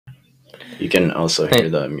You can also hear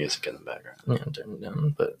the music in the background. Yeah, turn it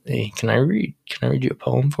down. But hey, can I read you a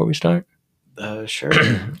poem before we start? Sure.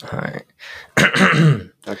 All right.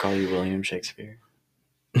 I call you William Shakespeare.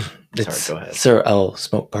 Sorry, go ahead. Sir L.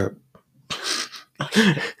 Smoke Burp.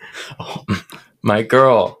 My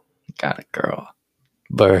girl got a girl,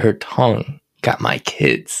 but her tongue got my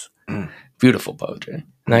kids. Beautiful poetry.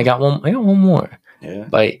 And I got one more. Yeah.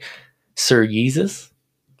 By Sir Jesus.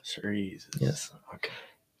 Sir Jesus. Yes. Okay.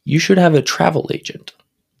 You should have a travel agent,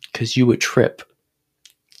 because you would trip.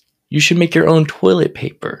 You should make your own toilet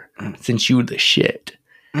paper, since you the shit.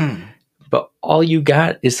 But all you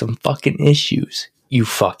got is some fucking issues, you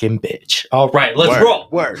fucking bitch. All right, let's roll.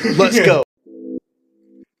 Word. Let's go.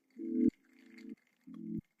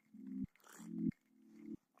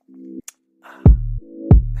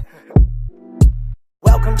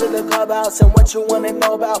 Welcome to the clubhouse and what you wanna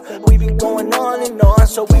know about. We be going on and on,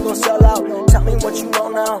 so we gon' sell out. Tell me what you know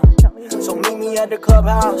now. So meet me at the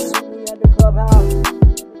clubhouse.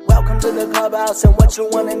 Welcome to the clubhouse and what you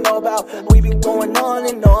wanna know about. We be going on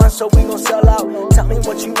and on, so we gon' sell out. Tell me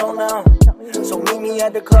what you know now. So meet me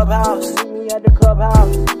at the clubhouse.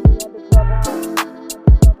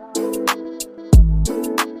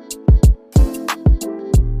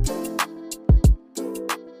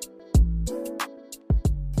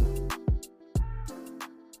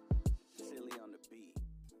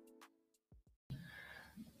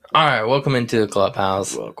 All right, welcome into the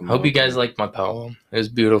clubhouse. Welcome. Hope you guys liked my poem. It was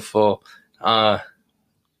beautiful. I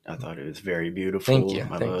thought it was very beautiful. Thank you.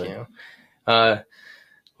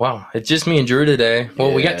 Wow, it's just me and Drew today.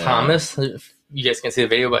 Well, we got Thomas. You guys can see the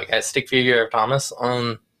video, but I got a stick figure of Thomas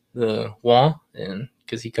on the wall, and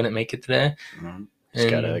because he couldn't make it today. Just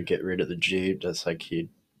gotta get rid of the Jeep. That's like he.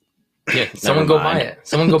 Yeah, someone go buy it.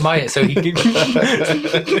 Someone go buy it so he can.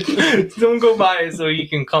 Someone go buy it so he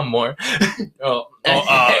can come more.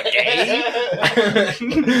 Okay.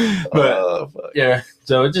 But yeah,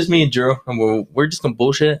 so it's just me and Drew, and we're just gonna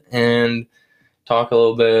bullshit and talk a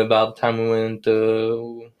little bit about the time we went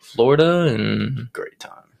to Florida and Great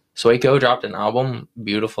time. Swaco dropped an album,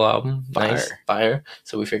 beautiful album, Fire. Nice, fire.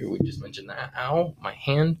 So we figured we'd just mention that. Ow, my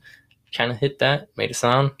hand kind of hit that, made a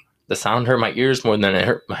sound. The sound hurt my ears more than it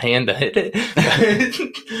hurt my hand to hit it.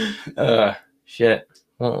 Shit.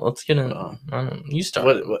 Well, let's get in. You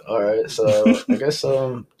start. All right. So I guess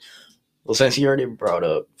well, since you already brought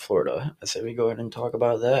up Florida, I say we go ahead and talk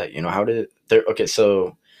about that. You know, how did there? Okay,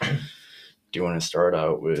 so do you want to start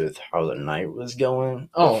out with how the night was going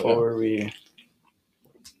before we?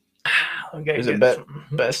 Okay, it was the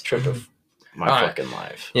best trip of my fucking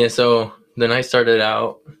life. Yeah. So the night started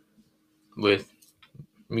out with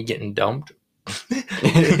me getting dumped, me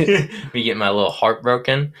getting my little heart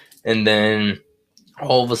broken, and then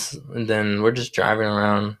then we're just driving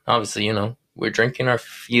around. Obviously, you know, we're drinking our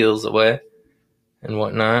feels away and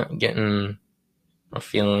whatnot, getting our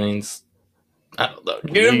feelings. I don't know.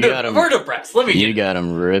 We're depressed. You got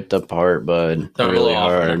them ripped apart, bud. Really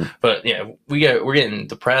hard. But yeah, we're getting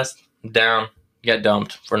depressed, down, got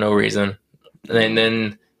dumped for no reason, and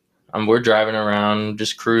then we're driving around,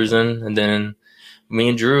 just cruising, and then me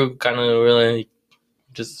and Drew kind of really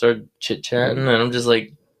just started chit-chatting, and I'm just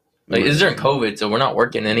like it's during COVID, so we're not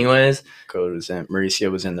working anyways. Mauricio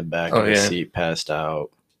was in the back of the seat, passed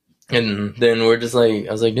out. And then we're just like,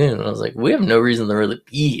 I was like, we have no reason to really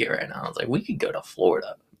be here right now. I was like, we could go to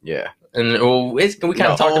Florida. Yeah. And we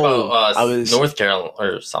kind of talked about North Carolina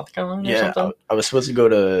or South Carolina or something. I was supposed to go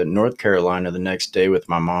to North Carolina the next day with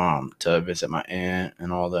my mom to visit my aunt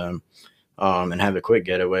and all them. And have a quick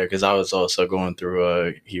getaway because I was also going through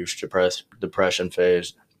a huge depression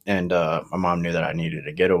phase, and my mom knew that I needed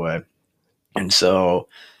a getaway, and so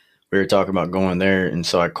we were talking about going there, and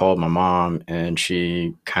so I called my mom, and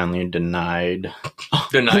she kindly denied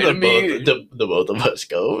the both of us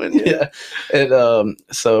going. And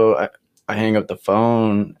so I hang up the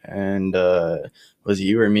phone, and was it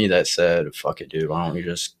you or me that said, "Fuck it, dude, why don't we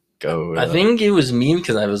just go?" I think it was me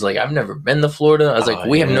because I was like, I've never been to Florida. I was like,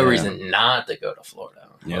 we have no reason not to go to Florida.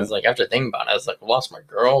 I was like, after thinking about it, I was like, I lost my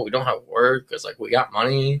girl. We don't have work. I was like, we got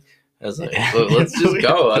money. I was like, let's just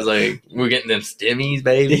go. I was like, we're getting them stimmies,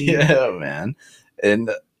 baby. Yeah, man.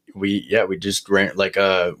 And we just ran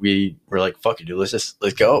we were like, fuck it, dude. Let's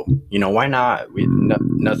go. You know, why not?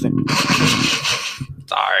 Nothing.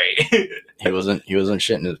 Sorry. He wasn't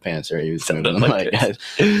shitting his pants, right? He was moving like that.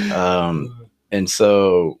 And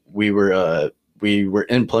so we were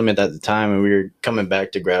in Plymouth at the time, and we were coming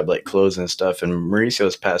back to grab like clothes and stuff. And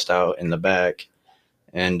Mauricio's passed out in the back,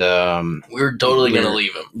 and we were totally gonna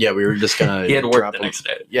leave him. Yeah, we were just gonna. He had work the next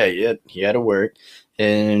day. Yeah, he had to work,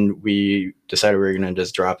 and we decided we were gonna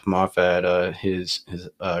just drop him off at his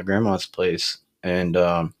grandma's place. And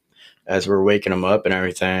as we're waking him up and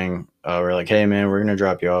everything, we're like, "Hey man, we're gonna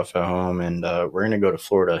drop you off at home, and we're gonna go to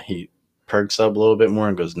Florida." He perks up a little bit more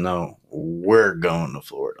and goes, "No, we're going to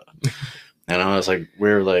Florida." And I was like,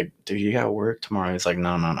 "We're like, dude, you got work tomorrow?" He's like,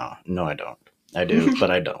 "No, I don't. I do, but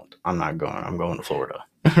I don't. I'm not going. I'm going to Florida."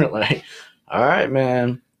 We're like, "All right,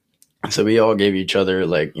 man." So we all gave each other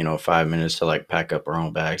like, 5 minutes to like pack up our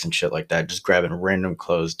own bags and shit like that. Just grabbing random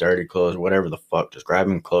clothes, dirty clothes, whatever the fuck. Just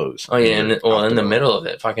grabbing clothes. Oh yeah, and well, in the middle of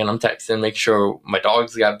it, fucking, I'm texting, make sure my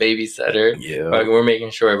dog's got babysitter. Yeah. Like, we're making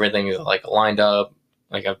sure everything is like lined up.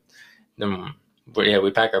 Like,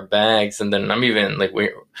 we pack our bags, and then I'm even like we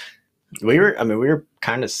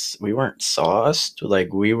weren't sauced.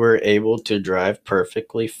 Like, we were able to drive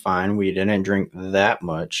perfectly fine. We didn't drink that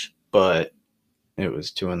much, but it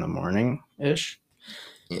was 2 a.m. ish.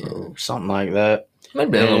 Yeah. Or something like that. Might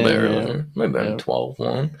have been a little bit And, earlier. Might have been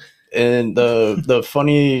 12-1. And the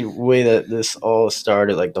funny way that this all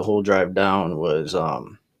started, like the whole drive down, was I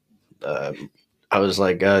was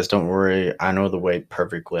like, "Guys, don't worry. I know the way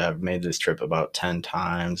perfectly. I've made this trip about 10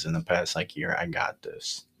 times in the past like year. I got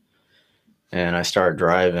this." And I start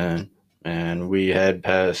driving, and we head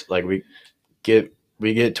past, like, we get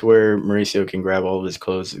to where Mauricio can grab all of his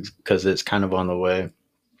clothes because it's kind of on the way.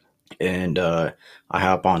 And I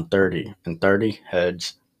hop on 30, and 30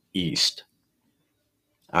 heads east.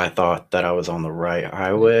 I thought that I was on the right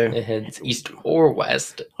highway. It heads east or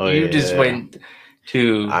west. Oh, You just yeah. went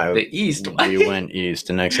to the east. We went east.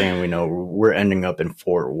 The next thing we know, we're ending up in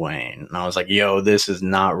Fort Wayne. And I was like, "Yo, this is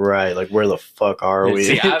not right. Like, where the fuck are we?"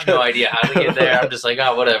 See, I have no idea how to get there. I'm just like,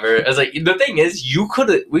 "Oh, whatever." I was like, the thing is, you could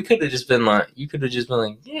have just been like,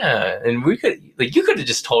 "Yeah," and you could have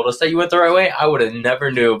just told us that you went the right way. I would have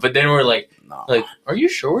never knew. But then we're like, No. "Are you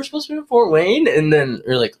sure we're supposed to be in Fort Wayne?" And then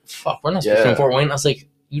you're like, "Fuck, we're not supposed to be in Fort Wayne." I was like,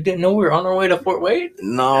 "You didn't know we were on our way to Fort Wayne?"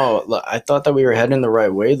 No, I thought that we were heading the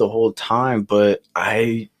right way the whole time, but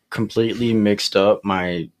I completely mixed up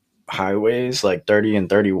my highways, like 30 and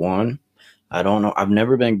 31. I don't know. I've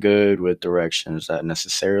never been good with directions that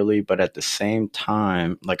necessarily, but at the same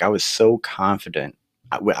time, like, I was so confident.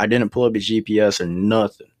 I didn't pull up a GPS or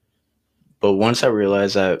nothing. But once I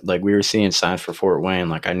realized that, like, we were seeing signs for Fort Wayne,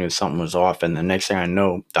 like, I knew something was off. And the next thing I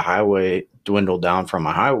know, the highway dwindled down from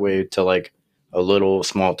a highway to like a little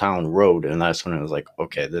small town road. And that's when it was like,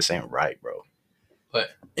 okay, this ain't right, bro. But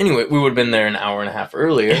anyway, we would have been there an hour and a half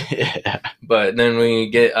earlier. Yeah. But then we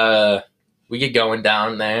get going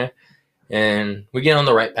down there, and we get on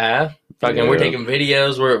the right path. Fucking, Yeah. we're taking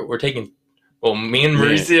videos. We're taking. Well, me and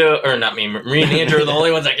Mauricio, or not me, me and Andrew are the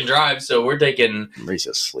only ones that can drive. So we're taking.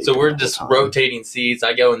 Mauricio's sleeping. So we're the whole just time. rotating seats.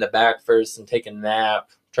 I go in the back first and take a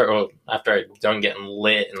nap. After I'm done getting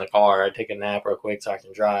lit in the car, I take a nap real quick so I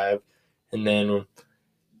can drive, and then.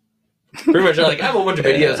 Pretty much, like, I have a bunch of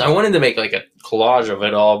videos. Yeah. I wanted to make like a collage of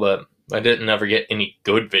it all, but I didn't ever get any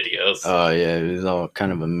good videos. Oh yeah, it was all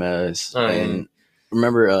kind of a mess. Oh, yeah. And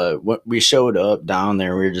remember, when we showed up down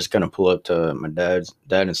there, we were just gonna pull up to my dad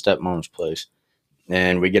and stepmom's place,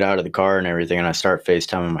 and we get out of the car and everything, and I start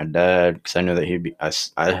FaceTiming my dad because I knew that he'd be. I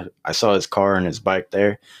saw his car and his bike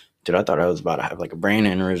there, dude. I thought I was about to have like a brain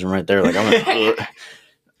aneurysm right there. Like,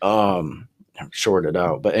 I'm shorted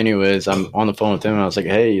out. But anyways, I'm on the phone with him, and I was like,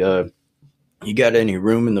 "Hey, you got any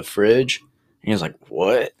room in the fridge?" And he was like,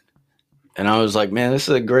 "What?" And I was like, "Man, this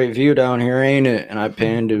is a great view down here, ain't it?" And I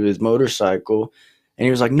panned to his motorcycle, and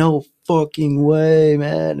he was like, "No fucking way,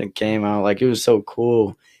 man!" And came out like, it was so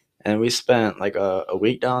cool. And we spent like a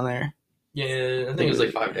week down there. Yeah, I think it was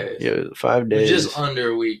like 5 days. Yeah, 5 It days. was just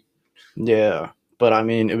under a week. Yeah, but I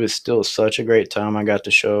mean, it was still such a great time. I got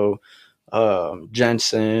to show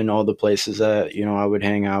Jensen all the places that I would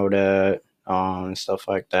hang out at. And stuff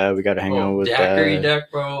like that. We got to hang out with Daiquiri that.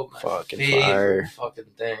 Deck, bro. My Fucking favorite fire. fucking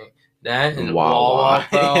thing. That and Wawa.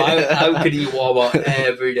 Wawa, bro. I could eat Wawa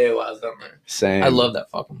every day while I was down there. Same. I love that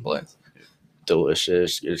fucking place.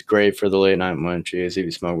 Delicious. It's great for the late night munchies. If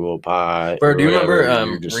you smoke a little pot. Bro, do you remember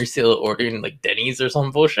you're just- Mauricio ordering like Denny's or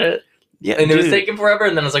some bullshit? Yeah, And it was dude. taking forever,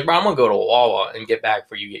 and then I was like, bro, I'm gonna go to Wawa and get back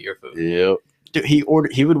before you get your food. Yep. Dude, he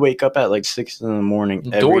would wake up at like 6 a.m. every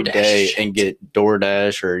DoorDash day shit. and get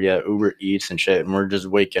DoorDash or Uber Eats and shit, and we're just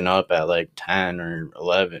waking up at like 10 or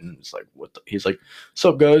 11. It's like, what the? He's like, "What's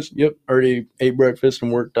up, guys? Yep, already ate breakfast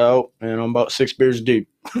and worked out, and I'm about 6 beers deep."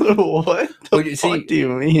 What the Well, you fuck see- do you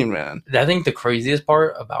mean, man? I think the craziest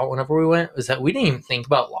part about whenever we went was that we didn't even think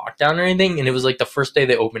about lockdown or anything, and it was like the first day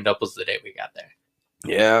they opened up was the day we got there.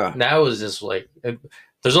 Yeah, That was just like,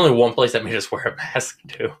 there's only one place that made us wear a mask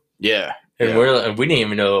too. Yeah. And Yeah. we didn't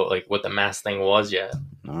even know like what the mask thing was yet.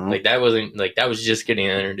 No. Like that wasn't like that was just getting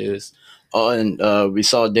introduced. Oh, and we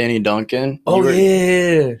saw Danny Duncan. Oh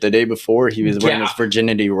yeah. The day before, he was wearing his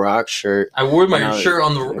Virginity Rock shirt. I wore my shirt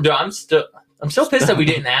on the. Dude, I'm so pissed that we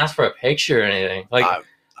didn't ask for a picture or anything. Like,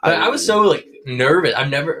 I was so like nervous. I've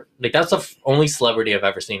never like that's the only celebrity I've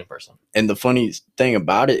ever seen in person. And the funny thing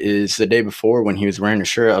about it is, the day before when he was wearing the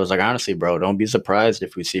shirt, I was like, honestly, bro, don't be surprised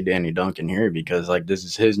if we see Danny Duncan here, because like this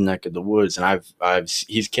is his neck of the woods. And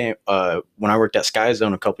he's came when I worked at Sky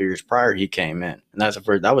Zone a couple years prior, he came in, and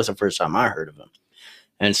that was the first time I heard of him.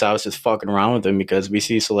 And so I was just fucking around with him because we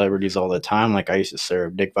see celebrities all the time. Like I used to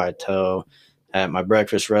serve Dick Vitale at my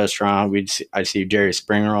breakfast restaurant. I see Jerry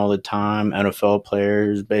Springer all the time, NFL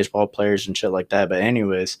players, baseball players, and shit like that. But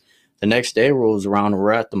anyways, the next day rolls around,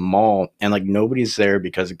 we're at the mall, and like nobody's there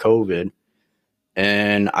because of COVID.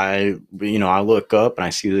 And I look up and I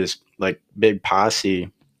see this like big posse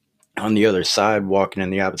on the other side walking in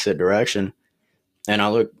the opposite direction. And I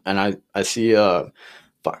look and I see I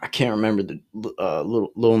can't remember the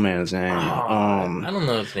little man's name. I don't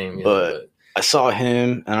know his name either, but I saw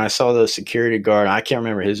him and I saw the security guard. I can't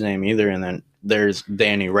remember his name either. And then there's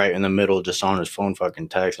Danny right in the middle, just on his phone fucking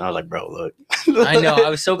text. And I was like, bro, look. I know. I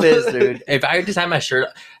was so pissed, dude. If I just had my shirt,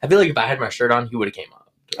 I feel like if I had my shirt on, he would have came up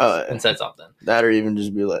and said something. That or even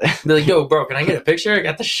just be like, yo, bro, can I get a picture? I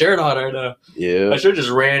got the shirt on right now. Yeah. I should have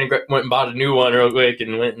just ran and went and bought a new one real quick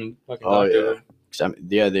and went and fucking talked to him.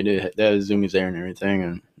 Yeah, they did. They had zoomies there and everything,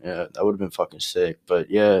 and yeah, that would have been fucking sick.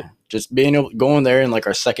 But yeah, just going there and like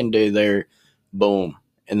our second day there, boom.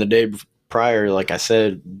 And the day prior, like I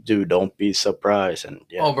said, dude, don't be surprised. And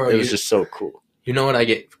yeah, bro, it was just so cool. You know what I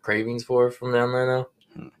get cravings for from down there now?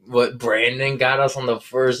 What Brandon got us on the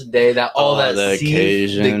first day, the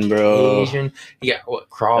occasion, bro. You got what,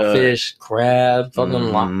 crawfish, crab,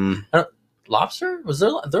 fucking lobster? Was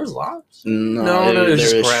there was lobster? No, there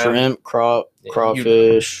was just shrimp,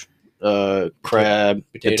 crawfish, crab,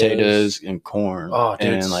 potatoes, and corn. Oh,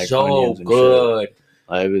 dude, and like so good.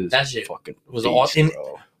 Like, it was that shit fucking was awesome.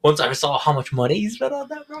 Once I saw how much money he spent on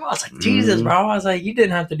that, bro, I was like, Jesus, bro. I was like, you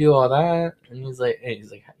didn't have to do all that. And he's like,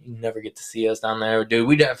 you never get to see us down there, dude.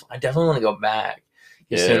 I definitely want to go back.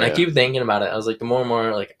 Soon. I keep thinking about it. I was like, the more and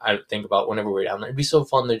more like I think about whenever we're down there, it'd be so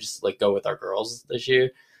fun to just like go with our girls this year,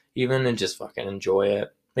 even, and just fucking enjoy it.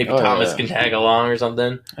 Maybe Thomas can tag along or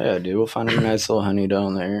something. Yeah, dude, we'll find a nice little honey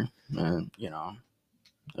down there, and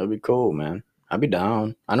that'd be cool, man. I'd be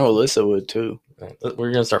down. I know Alyssa would too.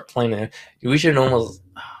 We're gonna start playing it. We should almost,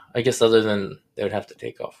 I guess, other than they would have to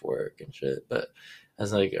take off work and shit, but I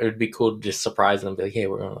was like, it'd be cool to just surprise them and be like, hey,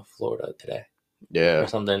 we're going to Florida today, or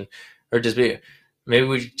something, or just maybe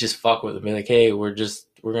we just fuck with them, be like, hey, we're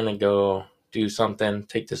gonna go do something,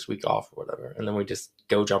 take this week off or whatever, and then we just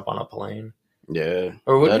go jump on a plane. Yeah.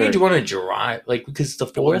 Or what made you want to drive? Like, because the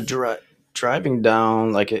 4th driving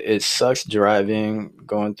down, like it sucks driving,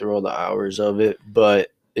 going through all the hours of it, but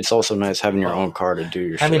it's also nice having your own car to do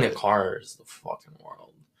your having shit. A car is the fucking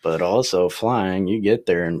world. But also flying, you get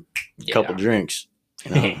there in a couple drinks,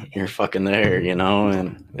 you're fucking there,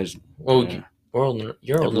 and there's you're old enough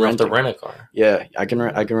to rent a car. Yeah, I can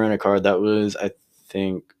rent a car. That was, I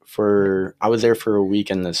think, I was there for a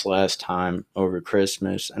weekend this last time over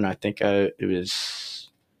Christmas, and I think it was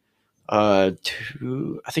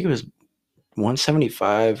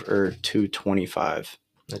 $175 or $225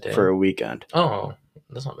 for a weekend. Oh,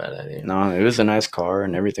 that's not a bad idea. No, it was a nice car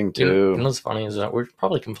and everything too. You know what's funny is that we're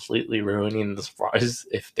probably completely ruining the surprise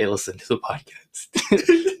if they listen to the podcast.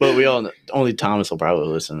 But only Thomas will probably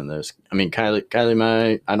listen to this. I mean, Kylie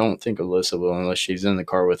might. I don't think Alyssa will unless she's in the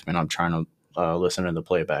car with me and I'm trying to listen to the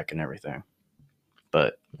playback and everything.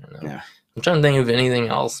 But yeah, I'm trying to think if anything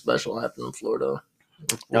else special happened in Florida.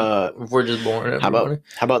 If we're just boring. How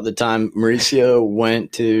about the time Mauricio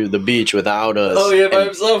went to the beach without us? Oh yeah, by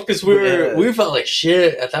himself, because we felt like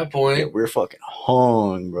shit at that point. Yeah, we were fucking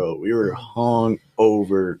hung, bro. We were hung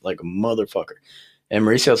over like a motherfucker. And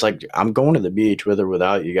Mauricio's like, I'm going to the beach with or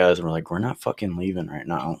without you guys. And we're like, we're not fucking leaving right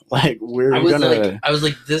now. Like I was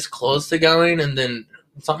like this close to going, and then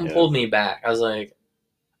something pulled me back. I was like,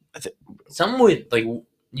 something with like.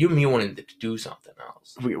 You and me wanted to do something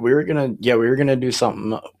else. We were gonna do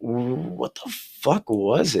something. What the fuck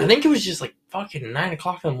was it? I think it was just like fucking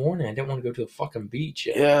 9:00 in the morning. I didn't want to go to the fucking beach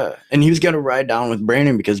yet. Yeah, and he was gonna ride down with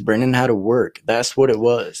Brandon because Brandon had to work. That's what it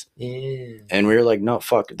was. Yeah. And we were like, no,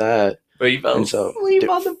 fuck that. But you fell asleep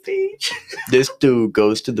on the beach. This dude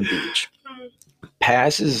goes to the beach,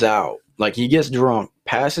 passes out. Like he gets drunk,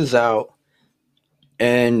 passes out.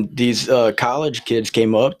 And these college kids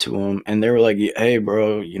came up to him and they were like, hey,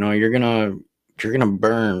 bro, you're going to you're gonna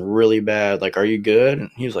burn really bad. Like, are you good? And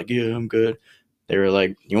he was like, yeah, I'm good. They were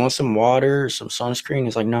like, you want some water, some sunscreen?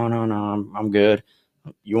 He's like, no, I'm good.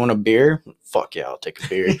 You want a beer? Fuck yeah, I'll take a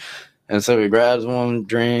beer. And so he grabs one,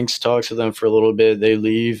 drinks, talks to them for a little bit. They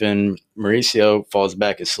leave, and Mauricio falls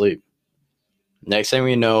back asleep. Next thing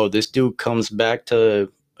we know, this dude comes back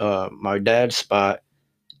to my dad's spot,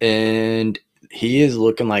 and he is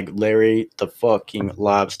looking like Larry the fucking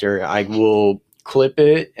Lobster. I will clip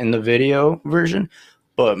it in the video version,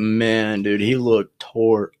 but man, dude, he looked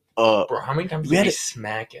tore up. Bro, how many times We did had we it-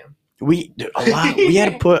 smack him? A lot. We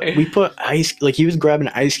had to we put ice, like he was grabbing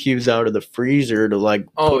ice cubes out of the freezer to like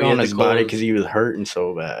put on the his body cold. because he was hurting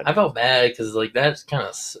so bad. I felt bad because like that's kind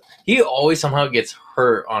of he always somehow gets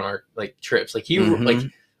hurt on our like trips. Like he Mhm.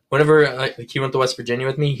 like whenever like he went to West Virginia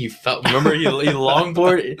with me, he felt. Remember he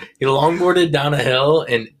longboarded down a hill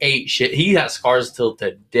and ate shit. He got scars till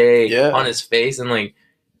today on his face, and like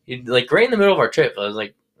he, like right in the middle of our trip, I was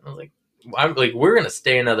like we're gonna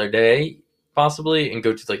stay another day possibly and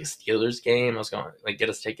go to like a Steelers game. I was going to like get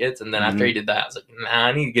us tickets, and then after he did that, I was like, nah,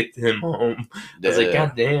 I need to get him home. I was like,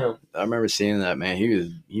 God damn. I remember seeing that, man.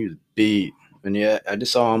 He was beat. And yeah, I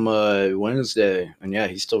just saw him Wednesday, and yeah,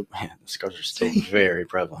 he's still, man, the scars are still very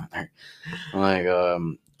prevalent there. Like,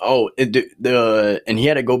 and he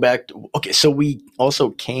had to go back to, okay, so we also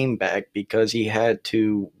came back because he had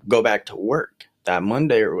to go back to work that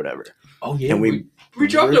Monday or whatever. Oh yeah, and we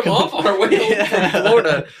dropped him off on our way home from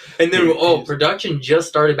Florida, and then production just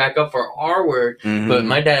started back up for our work. Mhm. But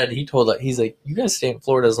my dad, he's like, you guys stay in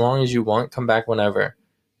Florida as long as you want, come back whenever.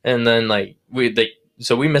 And then like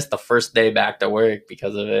so we missed the first day back to work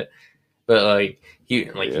because of it. But like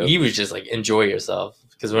he was just like, enjoy yourself,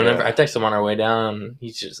 because whenever I text him on our way down,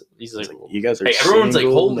 he's like you guys are hey, everyone's like,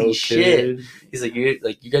 single, holy no shit. kid. He's like, you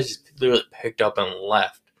guys just literally picked up and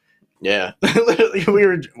left. Yeah, literally, we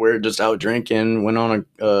were just out drinking. Went on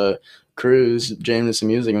a cruise, jammed to some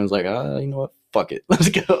music, and was like, you know what? Fuck it, let's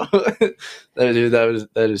go.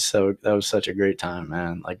 That was such a great time,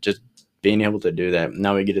 man. Like just being able to do that.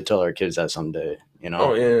 Now we get to tell our kids that someday. You know?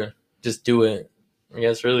 Oh yeah, just do it. I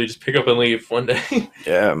guess really just pick up and leave one day.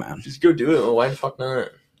 Yeah, man. Just go do it. Well, why the fuck not?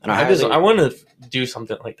 And I want to do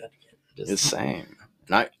something like that again. It's the same.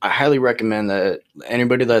 And I highly recommend that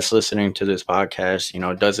anybody that's listening to this podcast,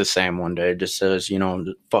 does the same one day. Just says,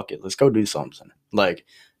 fuck it, let's go do something. Like,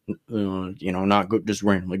 not go just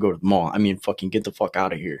randomly go to the mall. I mean, fucking get the fuck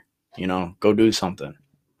out of here. Go do something.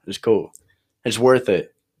 It's cool. It's worth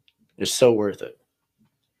it. It's so worth it.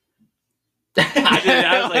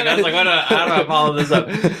 I was like, how do I follow this up?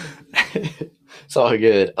 It's all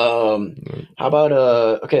good. How about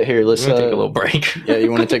okay, here, let's take a little break. Yeah,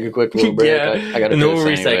 you want to take a quick little break? Yeah, I gotta no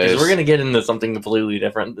reset, because we're gonna get into something completely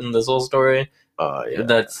different in this whole story.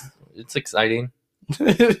 Yeah, it's exciting.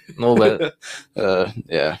 A little bit.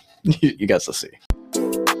 Yeah, you got to see.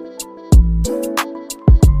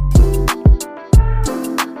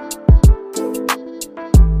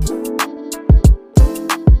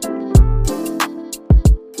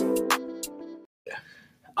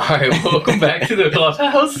 All right, welcome back to the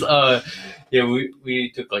clubhouse. Yeah,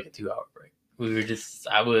 we took like a 2-hour break.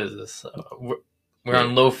 We're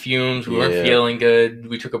on low fumes. We weren't feeling good.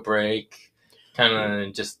 We took a break, kind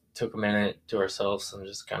of just took a minute to ourselves and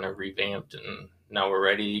just kind of revamped, and now we're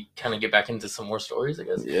ready to kind of get back into some more stories, I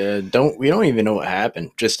guess. Yeah, we don't even know what happened.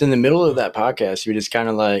 Just in the middle of that podcast, we just kind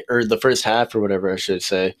of or the first half or whatever I should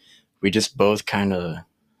say, we just both kind of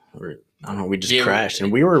I don't know, we just crashed,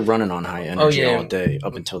 and we were running on high energy all day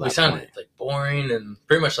up until that point. We sounded like boring, and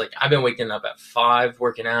pretty much like I've been waking up at 5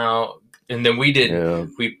 working out, and then we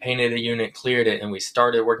painted a unit, cleared it, and we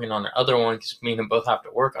started working on the other one because me and him both have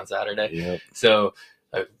to work on Saturday. Yep. So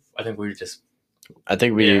I think we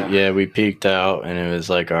we peaked out, and it was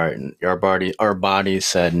like, all right, our body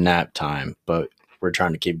said nap time, but we're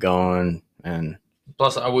trying to keep going. And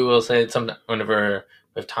plus, we will say sometimes whenever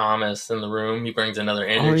with Thomas in the room, he brings another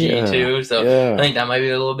energy too. So I think that might be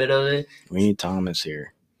a little bit of it. We need Thomas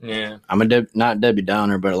here. Yeah, I'm not Debbie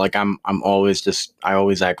Downer, but like I always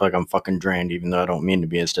act like I'm fucking drained, even though I don't mean to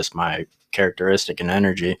be. It's just my characteristic and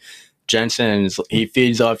energy. Jensen he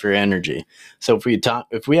feeds off your energy. So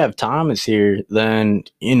if we have Thomas here, then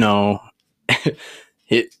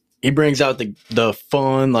he brings out the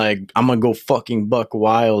fun. Like, I'm gonna go fucking buck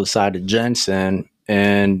wild side of Jensen.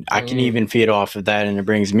 And I can even feed off of that, and it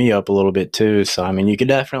brings me up a little bit too. So, I mean, you could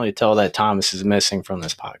definitely tell that Thomas is missing from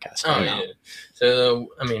this podcast. Yeah. So,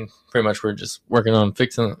 I mean, pretty much we're just working on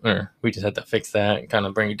fixing, or we just had to fix that and kind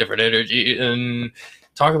of bring a different energy and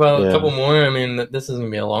talk about a couple more. I mean, this is going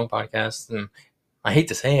to be a long podcast, and I hate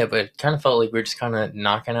to say it, but it kind of felt like we were just kind of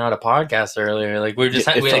knocking out a podcast earlier. Like we were just,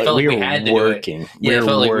 It we felt like we had to working. do it. Yeah, it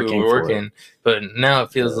felt like we were for working. But now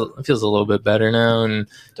it feels a little bit better now, and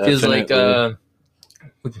feels like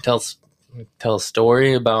we can tell a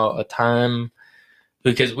story about a time,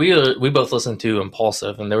 because we both listened to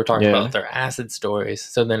Impulsive, and they were talking about their acid stories.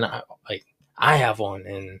 So then I have one,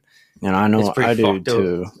 and I know I do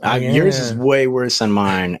too. Yours is way worse than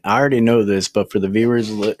mine. I already know this, but for the viewers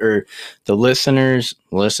or the listeners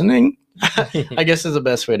listening, I guess is the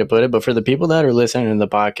best way to put it. But for the people that are listening to the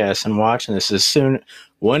podcast and watching this,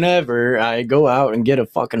 whenever I go out and get a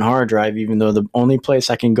fucking hard drive, even though the only place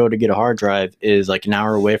I can go to get a hard drive is like an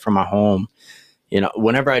hour away from my home,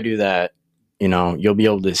 whenever I do that, you'll be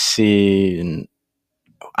able to see, and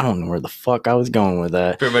I don't know where the fuck I was going with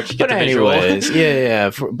that. Pretty much but anyways,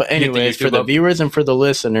 but anyways, for the viewers and for the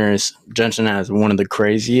listeners, Jensen has one of the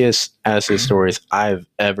craziest acid stories I've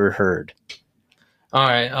ever heard. All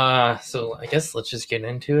right, so I guess let's just get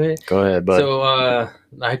into it. Go ahead, bud. So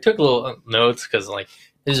I took little notes because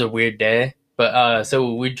this is a weird day. But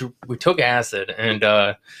so we took acid,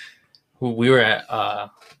 and we were at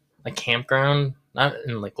a campground, not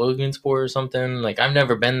in Logansport or something. I've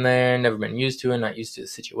never been there, never been used to it, not used to the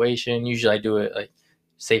situation. Usually I do it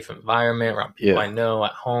safe environment around people I know,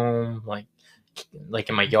 at home, like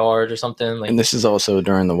in my yard or something. And this is also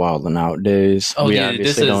during the Wild and Out days. Oh, we yeah,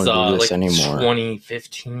 obviously don't do this anymore.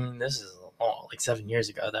 2015. This is 7 years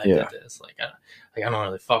ago that I did this. I don't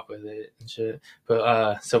really fuck with it and shit.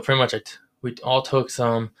 But so pretty much we all took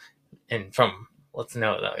some, and from, let's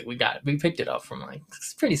know that we picked it up from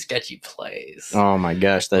pretty sketchy place. Oh my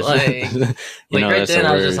gosh, that's right that's then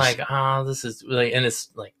I was just this is really, and it's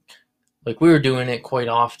we were doing it quite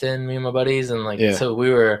often, me and my buddies, and so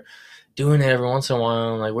we were doing it every once in a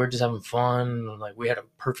while, and we're just having fun. We had a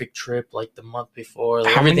perfect trip the month before.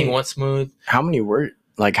 Everything went smooth. How many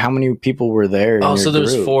people were there? Oh, so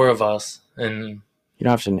there's 4 of us, and you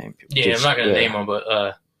don't have to name people. Yeah, I'm not gonna name them,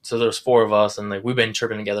 but so there's 4 of us, and we've been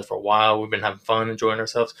tripping together for a while. We've been having fun, enjoying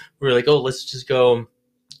ourselves. We were let's just go.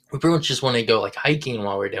 We pretty much just want to go hiking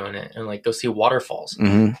while we're doing it, and go see waterfalls.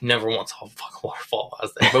 Mm-hmm. Never once saw a fucking waterfall while I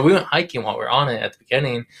was there, but we went hiking while we were on it at the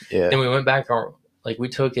beginning. Yeah. Then we went back, we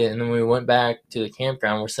took it, and then we went back to the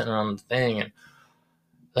campground. We're sitting around the thing, and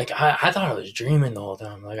I thought I was dreaming the whole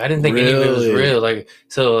time. I didn't think any of it was real. I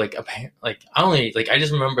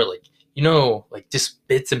just remember just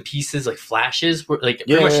bits and pieces, flashes were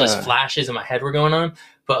pretty much just flashes in my head were going on.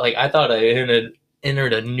 But I thought I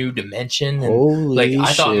entered a new dimension, and holy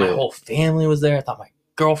I thought my whole family was there. I thought my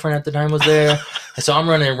girlfriend at the time was there, and so I'm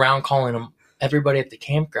running around calling them everybody at the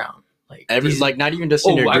campground. Not even just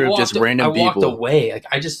in your group, just random people. I walked away.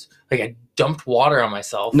 I dumped water on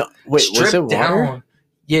myself. No, wait, was it water? Down.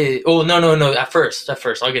 Yeah. Oh, no. At first, I'll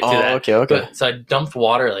get to that. Okay. But, so I dumped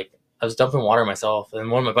water. I was dumping water myself,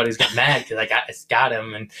 and one of my buddies got mad because I got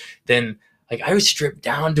him, and then I was stripped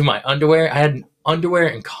down to my underwear. I had underwear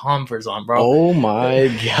and Converse on, bro. Oh my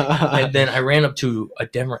god! And then I ran up to a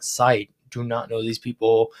different site. Do not know these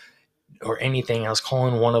people or anything. I was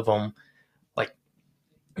calling one of them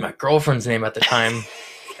my girlfriend's name at the time.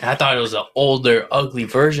 And I thought it was an older, ugly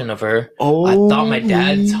version of her. Oh, I thought my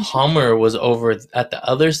dad's Hummer was over at the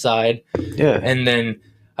other side. Yeah. And then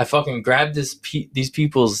I fucking grabbed these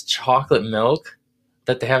people's chocolate milk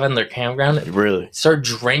that they have in their campground. Really? Started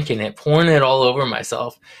drinking it, pouring it all over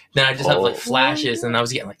myself. Then I just had flashes, and I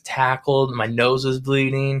was getting tackled. My nose was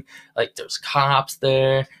bleeding. There was cops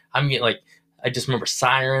there. I'm getting I just remember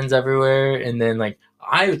sirens everywhere. And then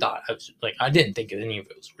I thought I was I didn't think any of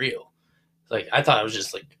it was real. I thought I was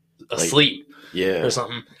just asleep, or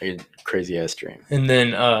something. A crazy ass dream. And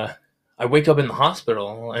then I wake up in the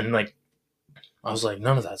hospital, and I was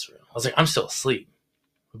none of that's real. I was I'm still asleep,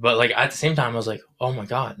 but at the same time I was oh my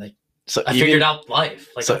god, so I figured out life.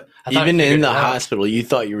 So even in the hospital, you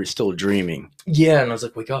thought you were still dreaming. Yeah, and I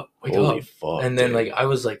was wake up. Holy fuck! And then I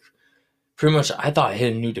was pretty much I thought I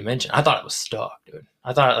hit a new dimension. I thought I was stuck, dude.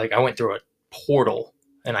 I thought I went through a portal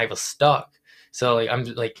and I was stuck. So I'm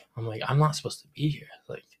not supposed to be here.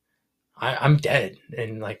 I'm dead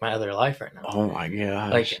in my other life right now. Oh my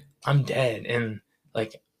gosh. I'm dead, and I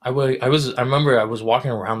remember I was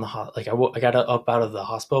walking around the I got up out of the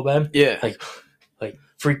hospital bed. Yeah.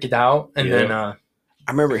 Freaked out, and then I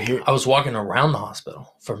remember here I was walking around the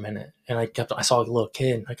hospital for a minute, and I saw a little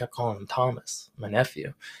kid, and I kept calling him Thomas, my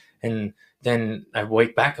nephew, and then I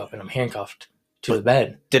wake back up and I'm handcuffed to the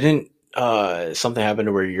bed. Didn't something happen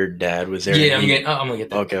to where your dad was there? Yeah, I'm gonna get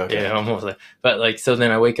that. Okay. Yeah, I'm almost there. But so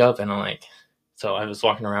then I wake up and I'm so I was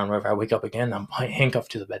walking around wherever. I wake up again. I'm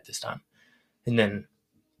handcuffed to the bed this time, and then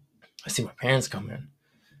I see my parents come in,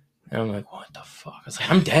 And I'm like, what the fuck? I was like,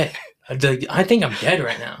 I'm dead. I think I'm dead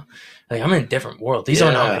right now. Like, I'm in a different world. These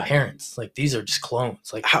are not my parents. Like, these are just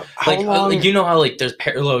clones. Like, how like, long? you know how, like, there's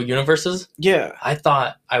parallel universes? Yeah. I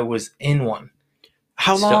thought I was in one.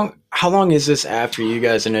 How long is this after you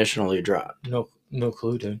guys initially dropped? No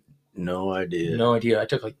clue, dude. No idea. No idea. I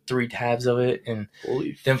took, like, 3 tabs of it, and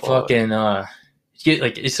Holy then fuck. fucking,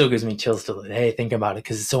 like, it still gives me chills to the day thinking about it,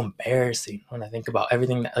 because it's so embarrassing when I think about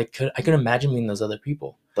everything that, like, I could imagine being those other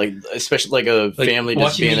people. Like, especially like a family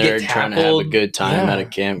just being there trying to have a good time at a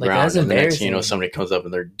campground, and the next thing you know, somebody comes up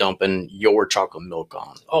and they're dumping your chocolate milk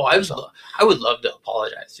on. Oh, I would love to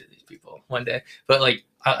apologize to these people one day, but like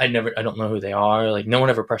I don't know who they are. Like, no one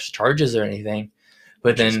ever pressed charges or anything.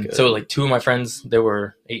 But then, so like 2 of my friends, they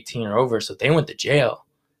were 18 or over, so they went to jail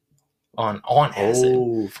on acid.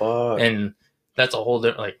 Oh fuck! And that's a whole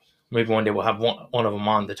different, like, maybe one day we'll have one of them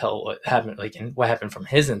on to tell what happened, like, and what happened from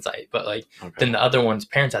his insight. But like, then the other one's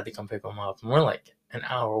parents had to come pick them up, and we're like an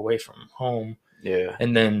hour away from home. Yeah.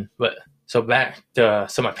 And then, so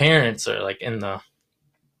my parents are like in the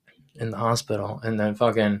hospital, and then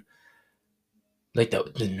fucking, like,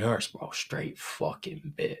 the nurse, bro, straight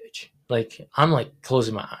fucking bitch. Like, I'm like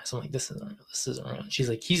closing my eyes. I'm like, this isn't real. She's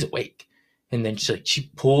like, he's awake. And then she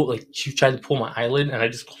tried to pull my eyelid, and I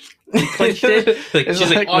just clenched it. Like,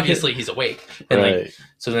 she's like, obviously he's awake. And like,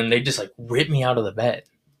 so then they just like ripped me out of the bed,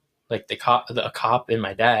 like a cop and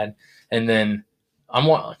my dad. And then I'm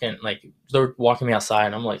walking, like, they're walking me outside,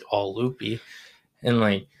 and I'm like all loopy. And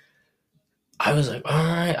like, I was like, all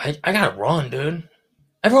right, I gotta run, dude.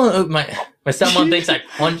 Everyone, my stepmom thinks I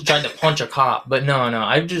tried to punch a cop, but no.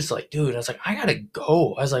 I'm just like, dude, I was like, I gotta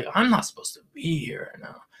go. I was like, I'm not supposed to be here right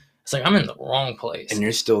now. It's like, I'm in the wrong place. And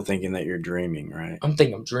you're still thinking that you're dreaming, right? I'm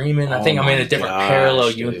thinking I'm dreaming. I think I'm in a different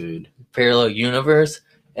parallel universe.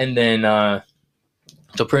 And then,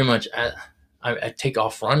 so pretty much, I take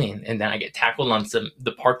off running, and then I get tackled on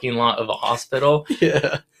the parking lot of a hospital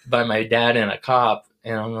by my dad and a cop.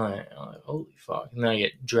 And I'm like, holy fuck. And then I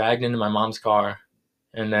get dragged into my mom's car.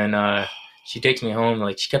 And then she takes me home.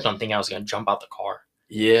 Like, she kept on thinking I was going to jump out the car.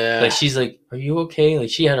 Yeah. Like, she's like, are you okay? Like,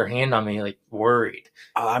 she had her hand on me, like, worried.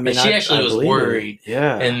 I mean, like, she actually was worried.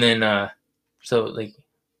 Yeah. And then, so, like,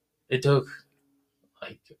 it took,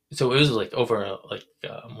 like, so it was, like, over,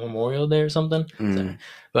 Memorial Day or something. Mm.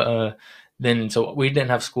 But then, so we didn't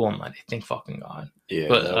have school on Monday. Thank fucking God. Yeah.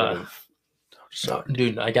 But,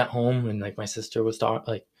 dude, I got home, and, like, my sister was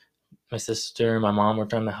talking, like, my sister and my mom were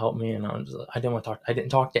trying to help me, and I was like, I didn't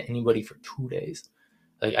talk to anybody for 2 days.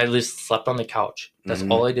 Like, I just slept on the couch. That's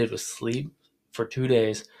all I did was sleep for 2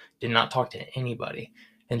 days. Did not talk to anybody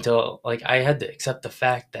until, like, I had to accept the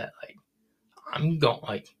fact that, like, I'm going,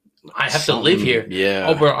 like, I have to live here. Yeah.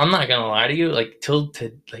 Oh, bro, I'm not gonna lie to you. Like, till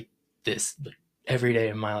to like this, like, every day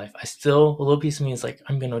of my life, a little piece of me is like,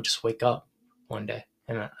 I'm gonna just wake up one day.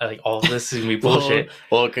 And like, all of this is gonna be bullshit.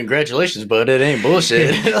 Well, congratulations, bud. It ain't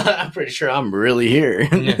bullshit. I'm pretty sure I'm really here.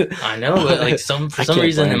 Yeah, I know, but like, for some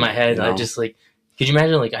reason in my head, I just like, could you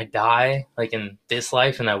imagine, like, I die like in this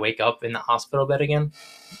life and I wake up in the hospital bed again?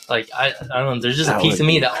 Like, I don't know. There's just a piece of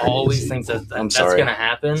me that always thinks that's gonna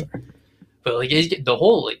happen. But like, the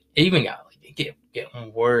whole, like, it even got like, it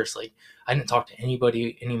getting worse. Like, I didn't talk to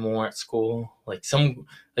anybody anymore at school. Like,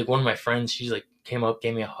 one of my friends, she's like, came up,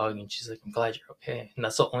 gave me a hug, and she's like, I'm glad you're okay. And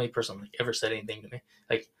that's the only person like ever said anything to me.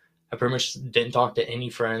 Like, I pretty much didn't talk to any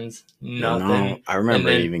friends, nothing. No, I remember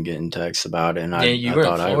even getting texts about it, and I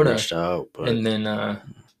thought I reached out. But... And then,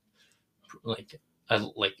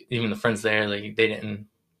 even the friends there, like, they didn't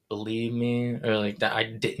believe me, or like that I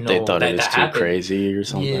didn't know. They thought it was too happened. Crazy or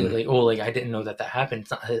something. Yeah, like, I didn't know that happened.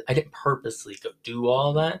 It's not, I didn't purposely go do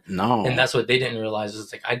all that. No, and that's what they didn't realize,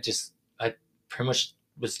 was like, I pretty much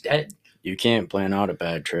was dead. You can't plan out a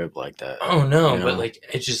bad trip like that. Oh no, but like,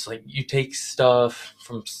 it's just like, you take stuff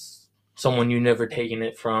from someone you never taken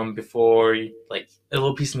it from before. Like, a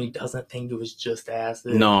little piece of me doesn't think it was just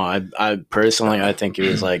acid. No, I personally, I think it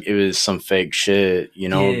was like, it was some fake shit,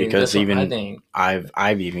 because even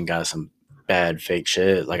I've even got some bad fake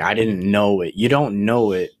shit. Like, I didn't know it. You don't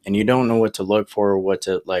know it, and you don't know what to look for, or what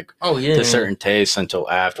to like. Oh yeah, to certain tastes until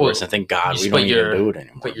afterwards. Well, and thank God we don't even do it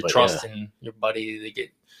anymore. But you're trusting your buddy to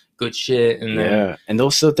get good shit, and then and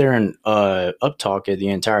they'll sit there and up talk it the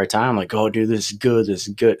entire time, like, oh dude, this is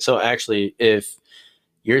good. So actually, if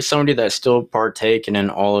you're somebody that's still partaking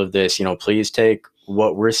in all of this, please take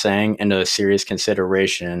what we're saying into serious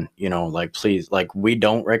consideration. Like, please, like, we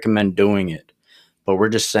don't recommend doing it, but we're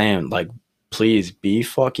just saying, like, please be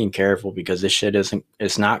fucking careful, because this shit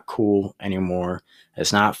it's not cool anymore.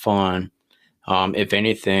 It's not fun. If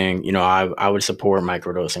anything, I would support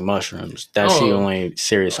microdosing mushrooms. That's the only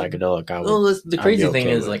serious psychedelic I would. Well, the crazy thing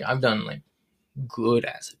okay is, with. like, I've done like good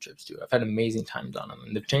acid trips too. I've had amazing times on them,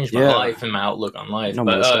 and they've changed my life and my outlook on life. No,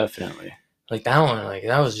 but most definitely. like that one, like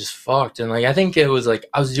that was just fucked. And like I think it was like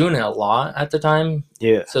I was doing it a lot at the time.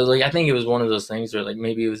 Yeah. So like I think it was one of those things where like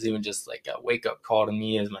maybe it was even just like a wake up call to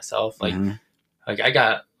me as myself. Like like I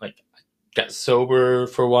got sober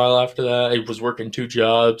for a while after that. I was working 2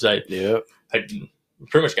 jobs. I pretty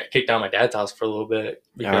much got kicked out of my dad's house for a little bit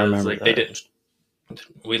because like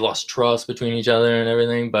we lost trust between each other and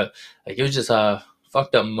everything. But like it was just a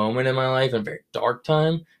fucked up moment in my life and a very dark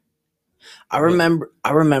time. I remember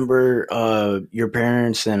your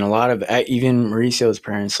parents and a lot of even Mauricio's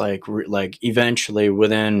parents like eventually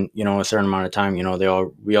within a certain amount of time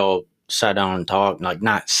we all sat down and talked, like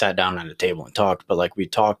not sat down at a table and talked, but like we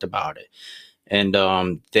talked about it, and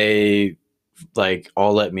they like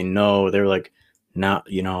all let me know. They were like, now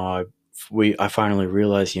I finally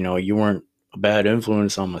realized you weren't a bad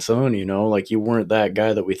influence on my son, like you weren't that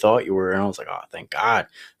guy that we thought you were. And I was like, oh, thank God.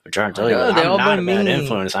 I'm trying to tell you, like, I'm not a bad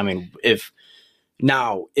influence. I mean, if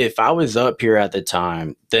I was up here at the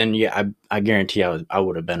time, then yeah, I guarantee I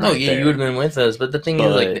would have been. Oh yeah, you would have been with us. But the thing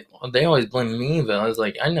is, like, they always blame me. But I was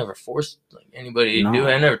like, I never forced like anybody to do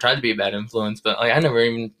it. I never tried to be a bad influence. But like, I never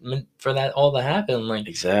even meant for that all to happen. Like,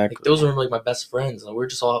 exactly. Like, those were like my best friends. Like, we're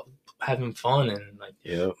just all having fun and like,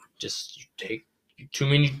 just you take too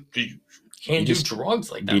many. You can't do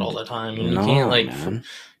drugs like that all the time. And you can't like. Man.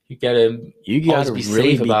 You gotta be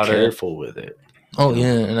really be careful with it. Oh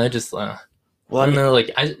yeah, and I just. Well, I don't know,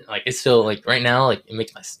 it's still like right now, like it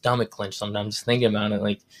makes my stomach clench sometimes just thinking about it.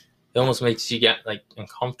 Like it almost makes you get like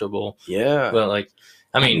uncomfortable. Yeah. But like,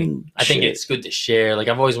 I think it's good to share. Like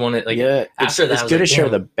I've always wanted, like after that, it's good to share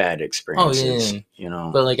the bad experiences. Oh yeah.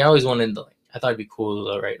 But like I always wanted, like I thought it'd be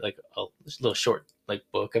cool to write like a little short like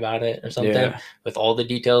book about it or something with all the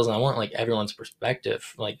details, and I want like everyone's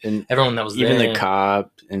perspective, like and everyone that was even there. The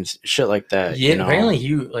cop and shit like that. Yeah. Apparently,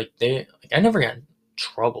 I never got in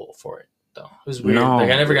trouble for it. Though it was weird. No, like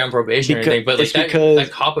I never got on probation or anything, but like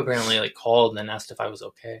that cop apparently like called and then asked if I was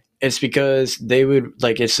okay. It's because they would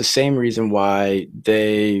like it's the same reason why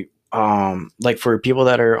they like for people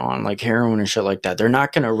that are on like heroin and shit like that, they're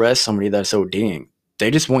not gonna arrest somebody that's ODing.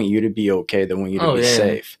 They just want you to be okay. They want you to be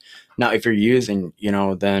safe. Now, if you're using,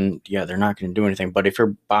 then they're not gonna do anything. But if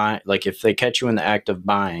you're buying, like if they catch you in the act of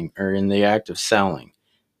buying or in the act of selling,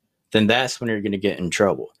 then that's when you're gonna get in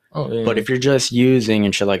trouble. Oh, yeah. But if you're just using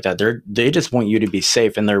and shit like that, they just want you to be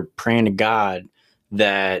safe, and they're praying to God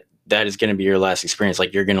that is going to be your last experience.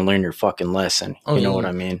 Like you're going to learn your fucking lesson. You know what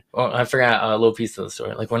I mean? Well, I forgot a little piece of the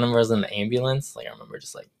story. Like whenever I was in the ambulance, like I remember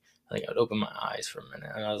just like I would open my eyes for a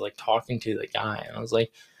minute, and I was like talking to the guy, and I was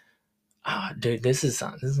like, dude, this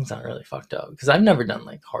doesn't sound really fucked up because I've never done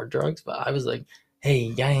like hard drugs, but I was like,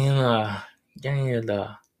 hey, guy in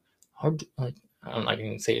the hard like. I'm not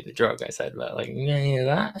going to say the drug I said, but like,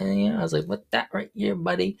 that? And, I was like, what that right here,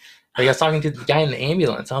 buddy? Like, I was talking to the guy in the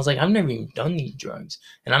ambulance. I was like, I've never even done these drugs.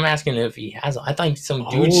 And I'm asking him if he has them. I thought some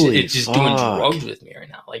dude is just doing drugs with me right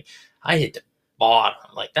now. Like, I hit the bottom.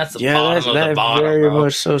 Like, that's the bottom of the bottom, very bro.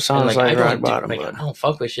 much so sounds like rock bottom. Like, I don't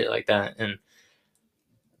fuck with shit like that. And,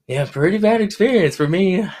 yeah, pretty bad experience for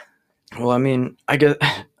me. Well, I mean, I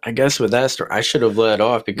guess with that story, I should have let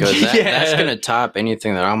off because that's going to top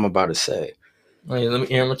anything that I'm about to say. I'm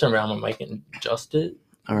gonna turn around my mic and adjust it.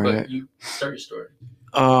 All right. But you start your story.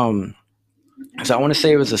 So I want to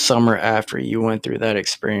say it was the summer after you went through that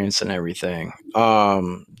experience and everything.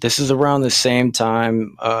 This is around the same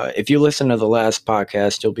time. If you listen to the last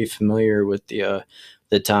podcast, you'll be familiar with the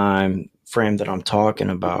time frame that I'm talking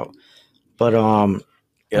about. But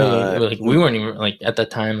like we weren't even like at that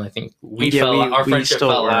time. I think our friendship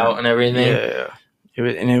fell out and everything. Yeah.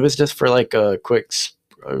 It was just for like a quick.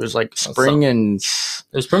 It was like spring and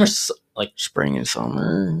it was pretty much like spring and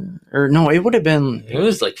summer, or no, it would have been. It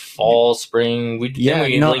was like fall, spring. We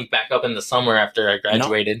linked back up in the summer after I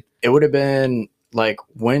graduated. No, it would have been like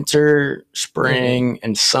winter, spring,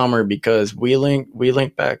 and summer because we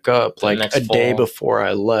linked back up like a day before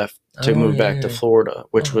I left to move back to Florida,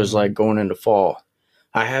 which was like going into fall.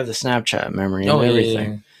 I have the Snapchat memory and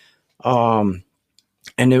everything.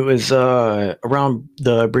 And it was around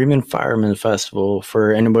the Bremen Fireman Festival.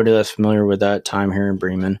 For anybody that's familiar with that time here in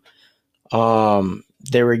Bremen,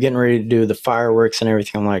 they were getting ready to do the fireworks and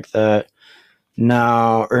everything like that.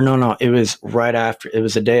 No, it was right after. It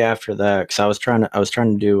was a day after that because I was trying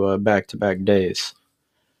to do back-to-back days,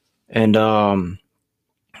 and it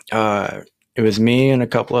was me and a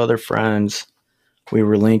couple other friends. We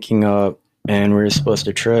were linking up, and we were supposed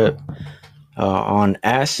to trip on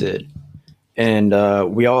acid. And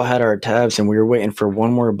we all had our tabs, and we were waiting for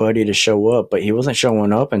one more buddy to show up, but he wasn't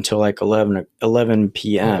showing up until like 11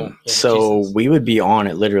 p.m. Oh, yeah, so Jesus. we would be on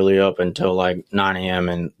it literally up until like 9 a.m.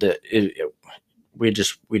 and we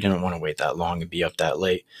didn't want to wait that long and be up that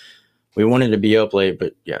late. We wanted to be up late,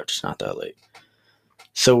 but yeah, just not that late.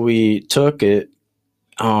 So we took it,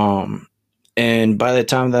 and by the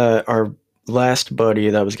time that our last buddy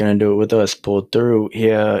that was going to do it with us pulled through,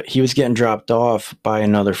 he was getting dropped off by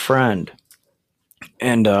another friend,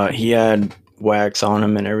 and he had wax on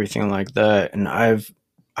him and everything like that. And I've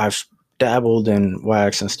dabbled in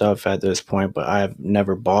wax and stuff at this point, but I've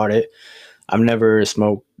never bought it. I've never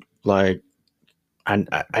smoked like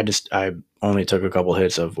I only took a couple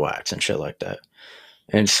hits of wax and shit like that.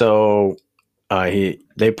 And so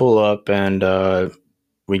they pull up, and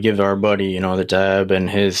we give our buddy, the dab, and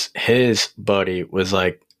his buddy was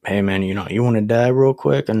like, "Hey man, you want to dab real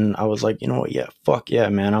quick?" And I was like, "You know what? Yeah, fuck yeah,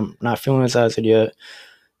 man. I'm not feeling this acid yet.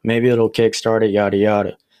 Maybe it'll kickstart it, yada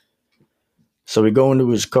yada." So we go into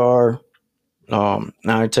his car. Now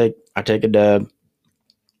I take a dab,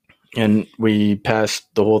 and we pass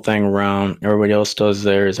the whole thing around. Everybody else does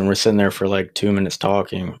theirs, and we're sitting there for like 2 minutes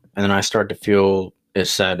talking, and then I start to feel it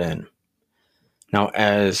set in. Now,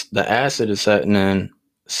 as the acid is setting in,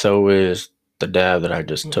 so is the dab that I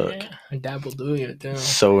just took. Yeah, a dab will do it too.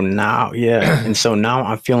 So now, yeah, and so now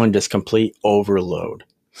I'm feeling just complete overload,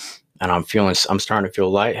 and I'm starting to feel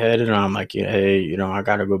lightheaded, and I'm like, hey, I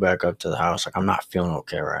got to go back up to the house. Like, I'm not feeling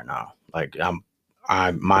okay right now. Like,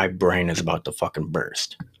 my brain is about to fucking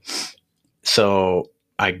burst. So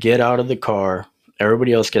I get out of the car.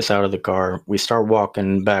 Everybody else gets out of the car. We start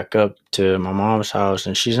walking back up to my mom's house,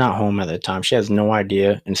 and she's not home at the time. She has no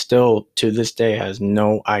idea, and still to this day has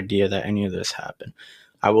no idea that any of this happened.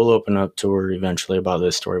 I will open up to her eventually about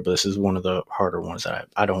this story, but this is one of the harder ones that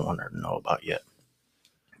I don't want her to know about yet.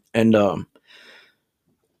 And I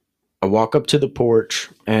walk up to the porch,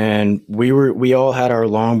 and we all had our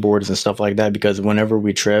longboards and stuff like that, because whenever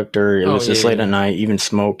we tripped or it was just late at night, even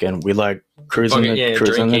smoking, we like cruising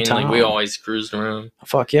the town. Like we always cruised around.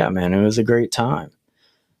 Fuck yeah, man. It was a great time.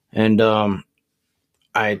 And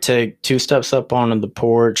I take 2 steps up onto the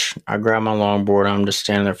porch. I grab my longboard. I'm just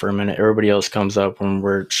standing there for a minute. Everybody else comes up when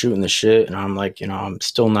we're shooting the shit. And I'm like, I'm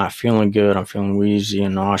still not feeling good. I'm feeling wheezy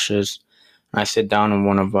and nauseous. And I sit down in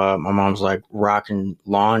one of my mom's like rocking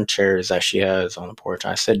lawn chairs that she has on the porch.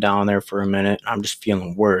 I sit down there for a minute. And I'm just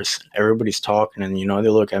feeling worse. Everybody's talking, and they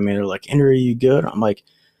look at me. They're like, "Andrew, are you good?" I'm like,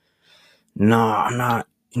 "No, I'm not.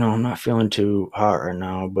 I'm not feeling too hot right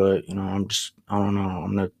now, but I don't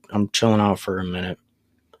know. I'm chilling out for a minute."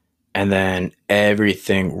 And then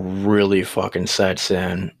everything really fucking sets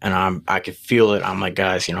in, and I could feel it. I'm like,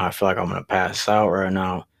 "Guys, I feel like I'm gonna pass out right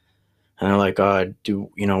now." And they're like, what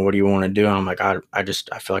do you want to do? And I'm like, I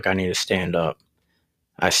feel like I need to stand up.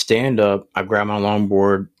 I stand up, I grab my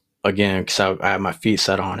longboard again, because I have my feet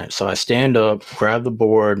set on it. So I stand up, grab the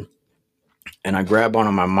board, and I grab one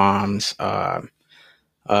of my mom's, one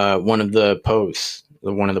of the posts,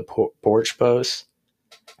 one of the porch posts.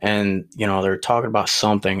 And, they're talking about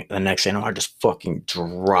something. The next thing I just fucking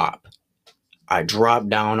drop. I drop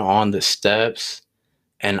down on the steps,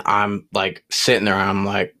 and I'm like sitting there, and I'm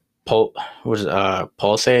like,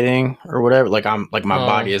 pulsating or whatever. Like my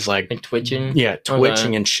body is like twitching. Yeah,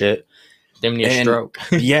 twitching and shit. Damn near stroke.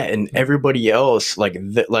 Yeah, and everybody else,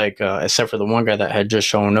 except for the one guy that had just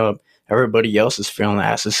shown up, everybody else is feeling the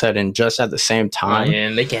acid set in just at the same time. Oh, yeah,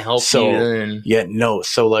 and they can help you then. Yeah, no.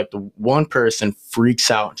 So like the one person freaks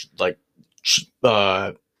out, like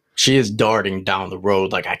she is darting down the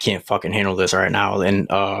road, like, I can't fucking handle this right now. And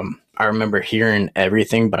I remember hearing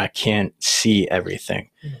everything, but I can't see everything.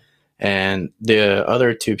 And the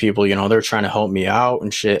other 2 people, they're trying to help me out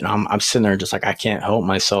and shit. And I'm sitting there just like, I can't help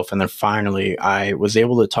myself. And then finally I was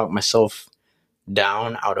able to talk myself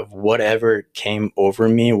down out of whatever came over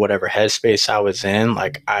me, whatever headspace I was in.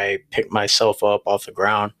 Like, I picked myself up off the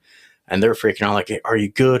ground, and they're freaking out like, "Hey, are you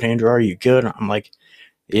good, Andrew? Are you good?" And I'm like,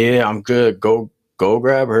 "Yeah, I'm good. Go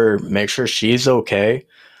grab her. Make sure she's okay.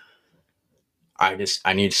 I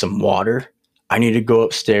need some water. I need to go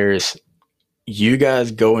upstairs. You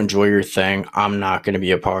guys go enjoy your thing. I'm not going to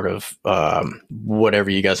be a part of whatever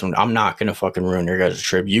you guys want. I'm not going to fucking ruin your guys'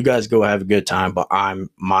 trip. You guys go have a good time, but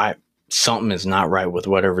something is not right with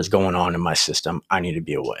whatever's going on in my system. I need to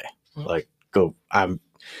be away." Like,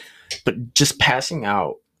 but just passing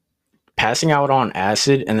out on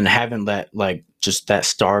acid, and then having that, like, just that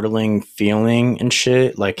startling feeling and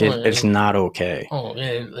shit, like, it's not okay. Oh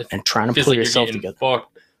yeah, and trying to pull yourself together.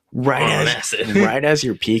 Right as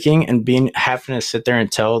you're peaking, and having to sit there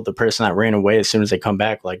and tell the person that ran away as soon as they come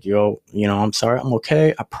back, like, "Yo, I'm sorry, I'm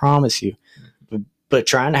okay, I promise you." but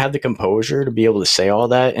trying to have the composure to be able to say all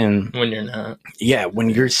that, and When you're not. yeah, when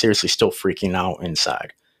you're seriously still freaking out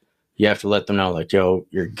inside, you have to let them know, like, yo,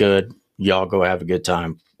 you're good. Y'all go have a good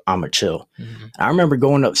time. I'm a chill. Mm-hmm. I remember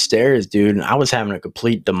going upstairs, dude, and I was having a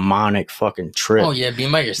complete demonic fucking trip. Oh yeah,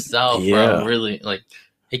 being by yourself, Yeah. bro. Really, like,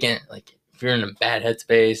 again, like if you're in a bad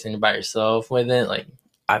headspace and you're by yourself with it, like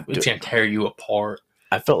it's gonna tear you apart.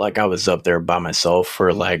 I felt like I was up there by myself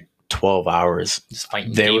for like 12 hours. Just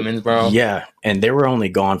fighting demons, bro. Yeah, and they were only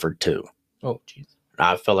gone for 2. Oh jeez.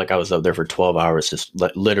 I felt like I was up there for 12 hours, just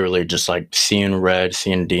literally just like seeing red,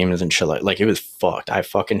 seeing demons and shit. Like it was fucked. I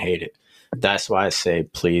fucking hate it. That's why I say,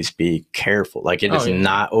 please be careful. Like it is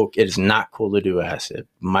not okay. It is not cool to do acid.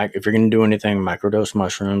 If you're gonna do anything, microdose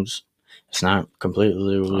mushrooms. It's not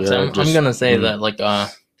completely. I'm gonna say that like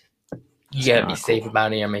you gotta be safe cool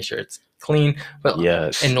about it and make sure it's clean. But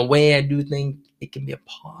yes, in a way, I do think it can be a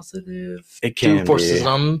positive. It can for be.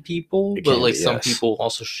 some people, It but can like be, some yes. people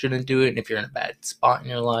also shouldn't do it. And if you're in a bad spot in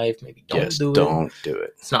your life, maybe don't do it. Don't do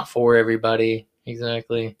it. It's not for everybody.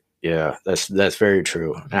 Exactly. Yeah, that's very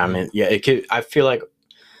true. I mean, yeah, it could. I feel like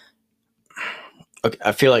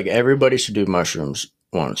everybody should do mushrooms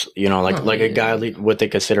once. You know, like a guy, what they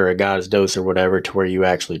consider a god's dose or whatever, to where you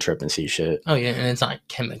actually trip and see shit. Oh yeah, and it's not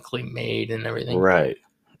chemically made and everything. Right.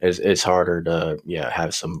 It's harder to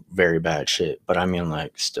have some very bad shit, but I mean,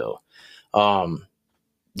 like, still, I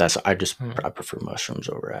prefer mushrooms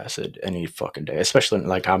over acid any fucking day, especially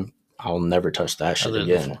like I'll never touch that shit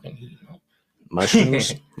again.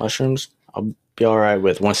 Mushrooms, I'll be all right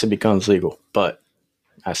with once it becomes legal, but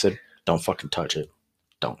acid, don't fucking touch it.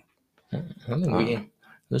 Don't. I think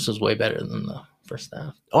this was way better than the first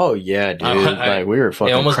half. Oh yeah, dude. Like we were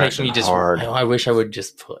fucking. It almost makes me just hard. I wish I would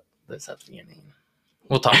just put this at the beginning.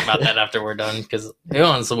 We'll talk about that after we're done, because it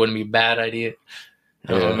honestly wouldn't be a bad idea.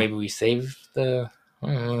 I don't know, maybe we save the. I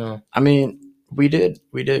don't know. I mean, we did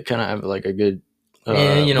kind of have like a good.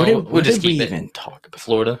 We'll just keep even talk about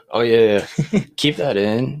Florida. Oh yeah. Keep that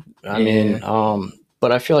in. I mean,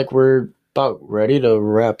 but I feel like we're about ready to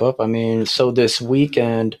wrap up. I mean, so this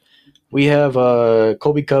weekend we have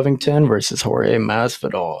Colby Covington versus Jorge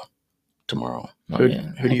Masvidal tomorrow. Who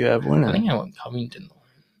do you have winning? I think I want Covington.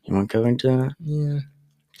 You want Covington? Yeah.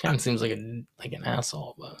 Kind of seems like an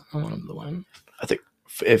asshole, but I want him to win. I think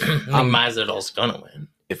if Masvidal's gonna win.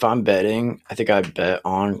 If I'm betting, I think I bet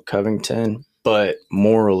on Covington, but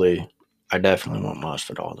morally, I definitely want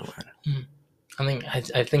Masvidal to win. I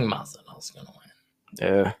think Masvidal's gonna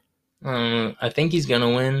win. Yeah. I think he's gonna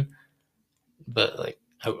win, but like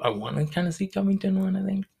I want to kind of see Covington win. I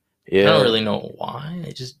think. Yeah. I don't really know why.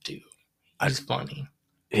 I just do. He's funny.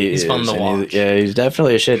 He's fun to watch. He's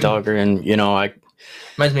definitely a shit talker, and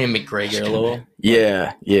reminds me of McGregor a little.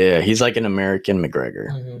 Yeah, he's like an American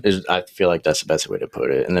McGregor. Mm-hmm. I feel like that's the best way to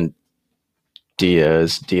put it. And then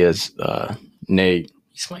Diaz, Nate.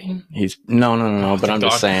 He's fighting. He's no. But I'm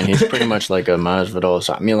just saying he's pretty much like a Masvidal.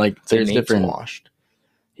 So I mean, like there's different. Washed.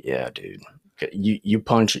 Yeah, dude.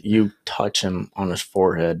 You touch him on his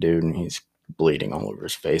forehead, dude, and he's bleeding all over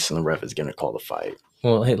his face, and the ref is gonna call the fight.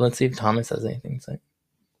 Well, hey, let's see if Thomas has anything to say.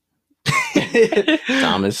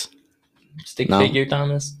 Thomas. Stick figure,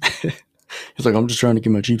 Thomas. He's like, I'm just trying to get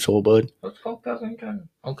my Chiefs whole, bud. Let's go, Covington.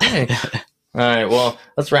 Okay. All right. Well,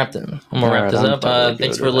 let's wrap it. I'm gonna wrap this up.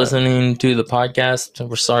 Thanks for listening to the podcast.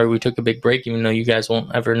 We're sorry we took a big break, even though you guys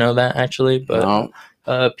won't ever know that actually. But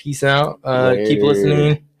peace out. Keep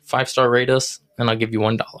listening. 5-star rate us, and I'll give you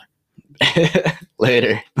 $1.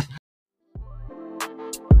 Later.